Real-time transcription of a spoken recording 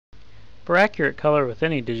For accurate color with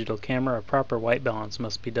any digital camera, a proper white balance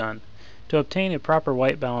must be done. To obtain a proper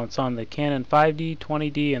white balance on the Canon 5D,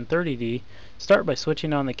 20D, and 30D, start by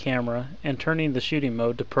switching on the camera and turning the shooting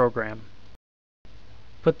mode to program.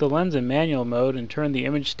 Put the lens in manual mode and turn the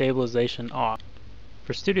image stabilization off.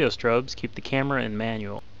 For studio strobes, keep the camera in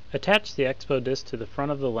manual. Attach the Expodisc to the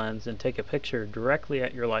front of the lens and take a picture directly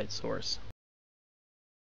at your light source.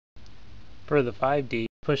 For the 5D,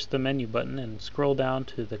 push the menu button and scroll down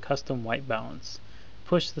to the custom white balance.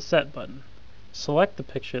 Push the set button. Select the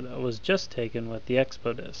picture that was just taken with the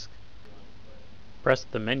Expodisc. Press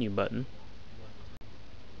the menu button.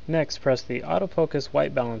 Next, press the autofocus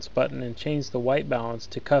white balance button and change the white balance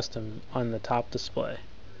to custom on the top display.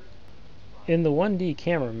 In the 1D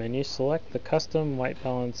camera menu, select the custom white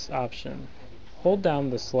balance option. Hold down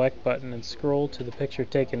the select button and scroll to the picture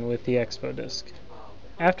taken with the Expodisc.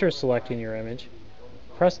 After selecting your image,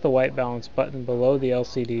 press the white balance button below the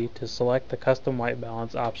LCD to select the custom white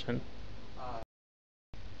balance option.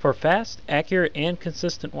 For fast, accurate, and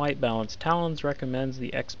consistent white balance, Talens recommends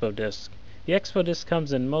the Expodisc. The Expodisc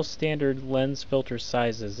comes in most standard lens filter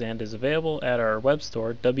sizes and is available at our web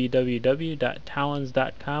store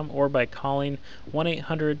www.talens.com or by calling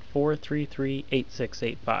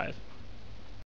 1-800-433-8685.